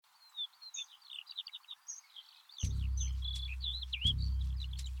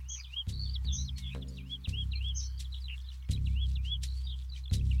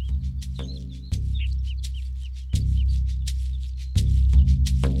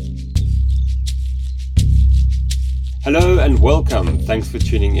Hello and welcome. Thanks for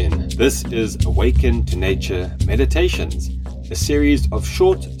tuning in. This is Awaken to Nature Meditations, a series of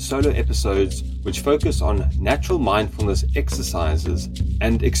short solo episodes which focus on natural mindfulness exercises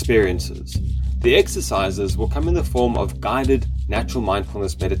and experiences. The exercises will come in the form of guided natural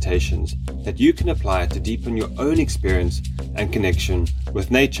mindfulness meditations that you can apply to deepen your own experience and connection with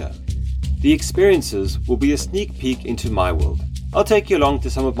nature. The experiences will be a sneak peek into my world. I'll take you along to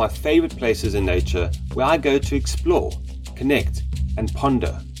some of my favorite places in nature where I go to explore, connect, and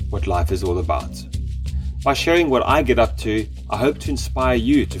ponder what life is all about. By sharing what I get up to, I hope to inspire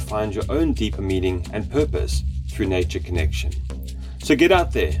you to find your own deeper meaning and purpose through nature connection. So get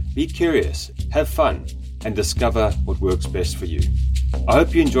out there, be curious, have fun, and discover what works best for you. I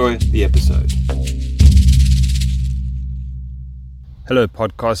hope you enjoy the episode. Hello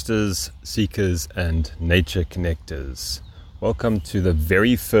podcasters, seekers, and nature connectors. Welcome to the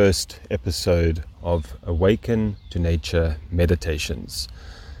very first episode of Awaken to Nature Meditations.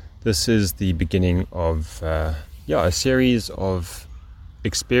 This is the beginning of a series of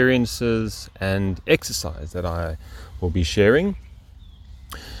experiences and exercise that I will be sharing.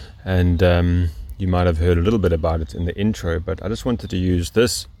 And you might have heard a little bit about it in the intro, but I just wanted to use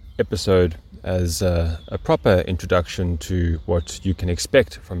this episode as a proper introduction to what you can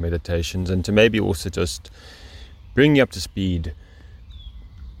expect from meditations, and to maybe also just bring you up to speed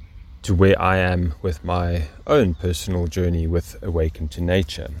to where I am with my own personal journey with Awaken to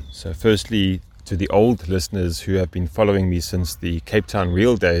Nature. So firstly, to the old listeners who have been following me since the Cape Town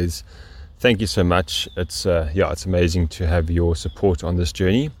Reel days, thank you so much. It's amazing to have your support on this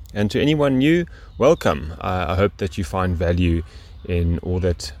journey. And to anyone new, welcome. I hope that you find value in all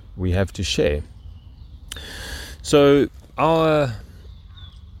that we have to share. So our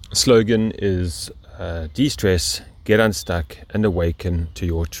slogan is de-stress, get unstuck, and awaken to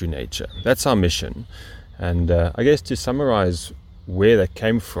your true nature. That's our mission. And I guess to summarize where that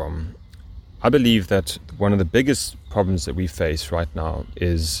came from, I believe that one of the biggest problems that we face right now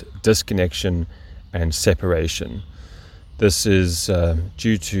is disconnection and separation. This is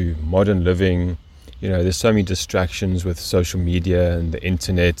due to modern living. There's so many distractions with social media and the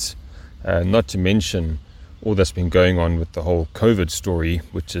internet, not to mention all that's been going on with the whole COVID story,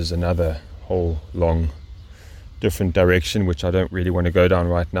 which is another whole long different direction, which I don't really want to go down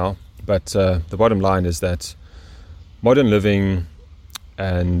right now. But the bottom line is that modern living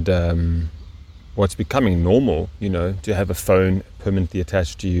and what's becoming normal, to have a phone permanently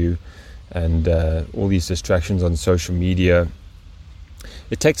attached to you and all these distractions on social media,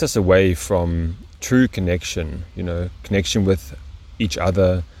 it takes us away from true connection, connection with each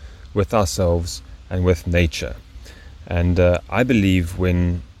other, with ourselves, and with nature. And I believe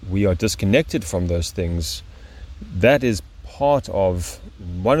when we are disconnected from those things, that is part of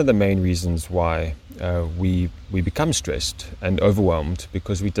one of the main reasons why we become stressed and overwhelmed,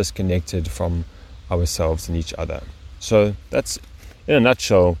 because we're disconnected from ourselves and each other. So that's, in a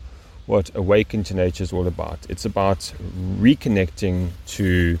nutshell, what Awaken to Nature is all about. It's about reconnecting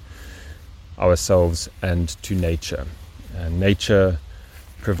to ourselves and to nature. And nature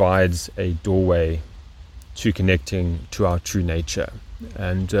provides a doorway to connecting to our true nature.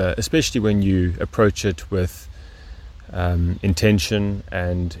 And especially when you approach it with intention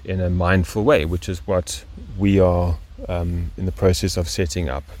and in a mindful way, which is what we are in the process of setting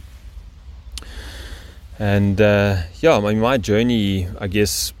up. And my journey, I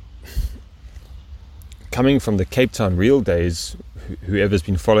guess, coming from the Cape Town Reel days, whoever's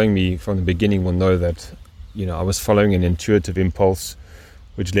been following me from the beginning will know that I was following an intuitive impulse,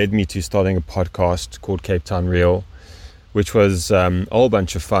 which led me to starting a podcast called Cape Town Reel, which was a whole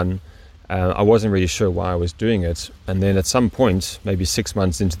bunch of fun. I wasn't really sure why I was doing it. And then at some point, maybe 6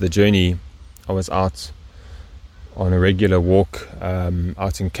 months into the journey, I was out on a regular walk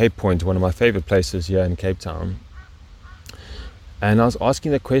out in Cape Point, one of my favorite places here in Cape Town. And I was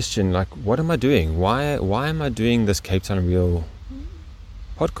asking the question, what am I doing? Why am I doing this Cape Town Reel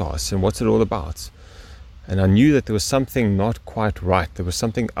podcast? And what's it all about? And I knew that there was something not quite right. There was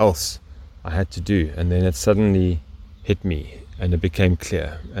something else I had to do. And then it suddenly hit me and it became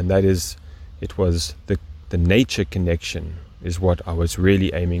clear. And that is, it was the nature connection is what I was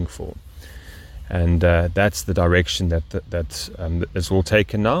really aiming for. And that's the direction that is all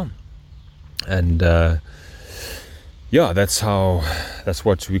taken now. And that's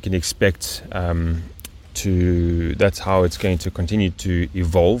what we can expect that's how it's going to continue to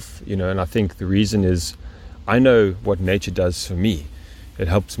evolve, and I think the reason is I know what nature does for me. It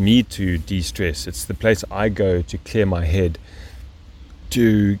helps me to de-stress. It's the place I go to clear my head,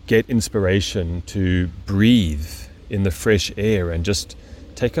 to get inspiration, to breathe in the fresh air and just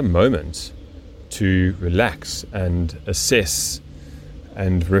take a moment to relax and assess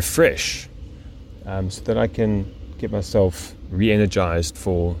and refresh, so that I can get myself re-energized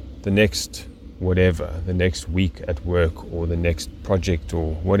for the next whatever, the next week at work or the next project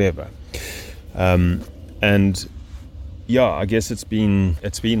or whatever. And yeah, I guess it's been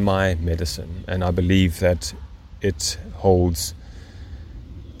my medicine, and I believe that it holds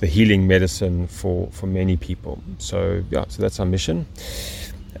the healing medicine for many people. So that's our mission.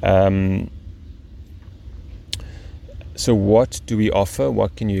 So what do we offer?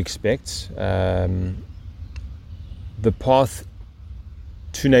 What can you expect? The path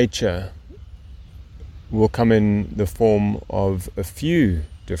to nature will come in the form of a few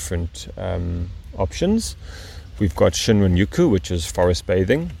different options. We've got Shinrin-yoku, which is forest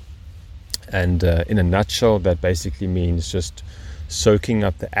bathing. And in a nutshell, that basically means just soaking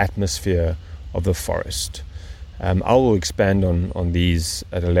up the atmosphere of the forest. I will expand on these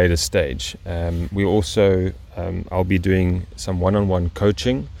at a later stage. We also, I'll be doing some one-on-one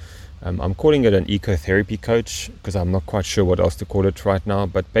coaching. I'm calling it an ecotherapy coach because I'm not quite sure what else to call it right now.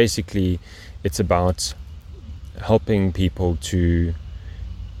 But basically, it's about helping people to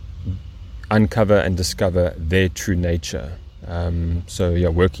uncover and discover their true nature.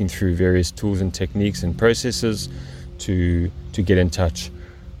 Working through various tools and techniques and processes to get in touch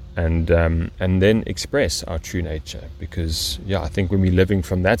and then express our true nature. Because I think when we're living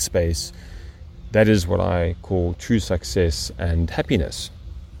from that space, that is what I call true success and happiness.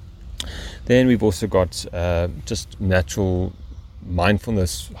 Then we've also got just natural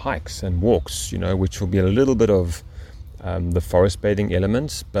mindfulness hikes and walks, which will be a little bit of the forest bathing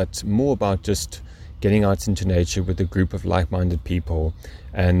elements, but more about just getting out into nature with a group of like-minded people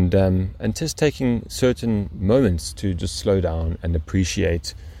and just taking certain moments to just slow down and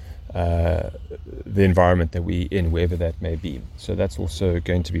appreciate the environment that we're in, wherever that may be. So that's also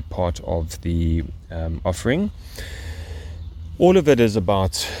going to be part of the offering. All of it is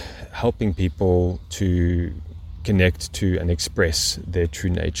about helping people to connect to and express their true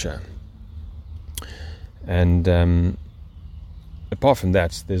nature. And apart from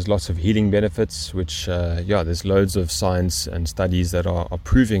that, there's lots of healing benefits, which, there's loads of science and studies that are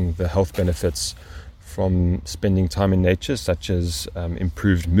proving the health benefits from spending time in nature, such as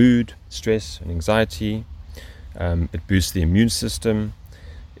improved mood, stress, and anxiety. It boosts the immune system.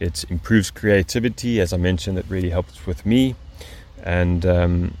 It improves creativity. As I mentioned, it really helps with me. And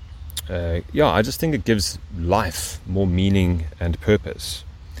I just think it gives life more meaning and purpose,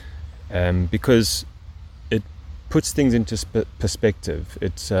 because it puts things into perspective.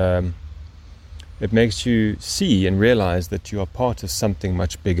 It makes you see and realize that you are part of something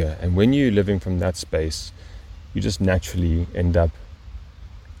much bigger. And when you're living from that space, you just naturally end up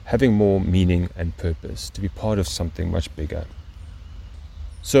having more meaning and purpose to be part of something much bigger.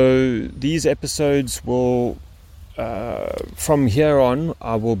 So these episodes will, from here on,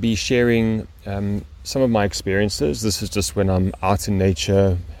 I will be sharing some of my experiences. This is just when I'm out in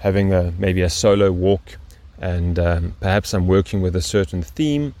nature, having maybe a solo walk, and perhaps I'm working with a certain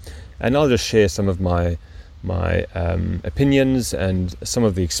theme, and I'll just share some of my opinions and some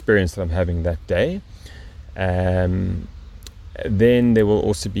of the experience that I'm having that day. Then there will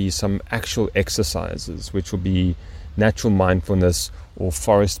also be some actual exercises, which will be natural mindfulness or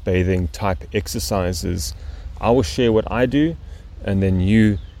forest bathing type exercises. I will share what I do, and then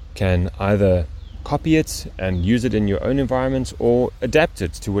you can either copy it and use it in your own environment or adapt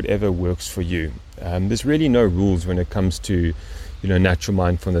it to whatever works for you. There's really no rules when it comes to natural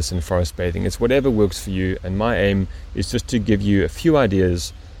mindfulness and forest bathing. It's whatever works for you, and my aim is just to give you a few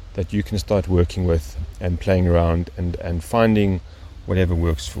ideas that you can start working with and playing around and finding whatever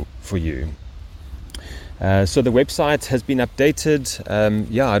works for you. So the website has been updated.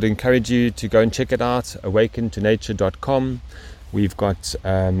 I'd encourage you to go and check it out, awakentonature.com. We've got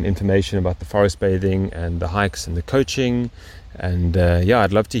information about the forest bathing and the hikes and the coaching. And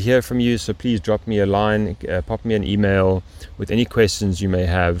I'd love to hear from you. So please drop me a line, pop me an email with any questions you may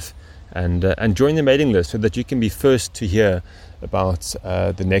have, and join the mailing list so that you can be first to hear about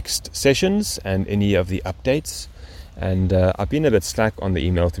the next sessions and any of the updates. And I've been a bit slack on the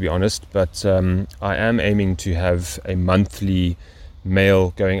email, to be honest, but I am aiming to have a monthly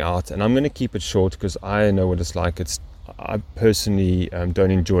mail going out, and I'm going to keep it short because I know what it's like. I personally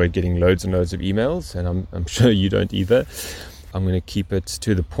don't enjoy getting loads and loads of emails, and I'm sure you don't either. I'm going to keep it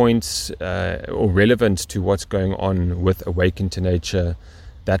to the point or relevant to what's going on with Awaken to Nature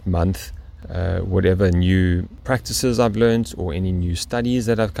that month, whatever new practices I've learned or any new studies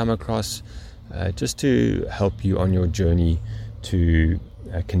that I've come across, just to help you on your journey to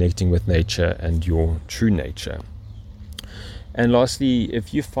connecting with nature and your true nature. And lastly,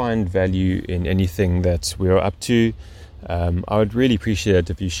 if you find value in anything that we're up to, I would really appreciate it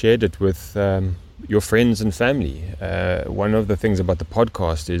if you shared it with your friends and family. One of the things about the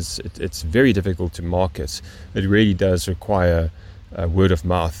podcast is it's very difficult to market. It really does require word of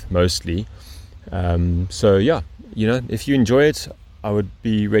mouth mostly. So yeah, if you enjoy it, I would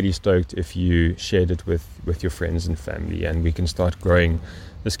be really stoked if you shared it with your friends and family, and we can start growing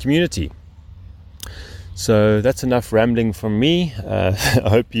this community. So that's enough rambling from me. I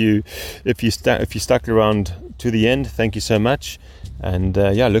hope if you stuck around to the end, thank you so much. And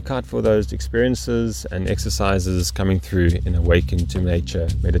look out for those experiences and exercises coming through in Awaken to Nature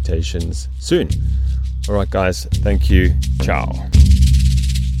meditations soon. All right, guys, thank you. Ciao.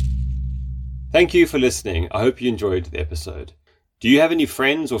 Thank you for listening. I hope you enjoyed the episode. Do you have any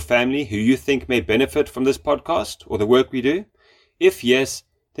friends or family who you think may benefit from this podcast or the work we do? If yes,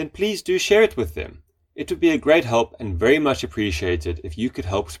 then please do share it with them. It would be a great help and very much appreciated if you could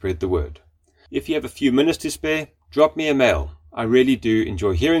help spread the word. If you have a few minutes to spare, drop me a mail. I really do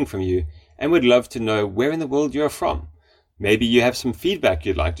enjoy hearing from you and would love to know where in the world you are from. Maybe you have some feedback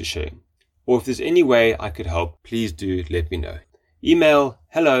you'd like to share. Or if there's any way I could help, please do let me know. Email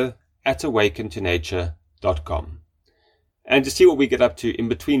hello@awakentonature.com. And to see what we get up to in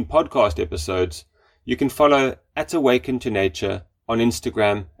between podcast episodes, you can follow @awakentonature on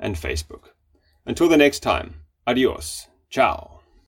Instagram and Facebook. Until the next time, adios, ciao.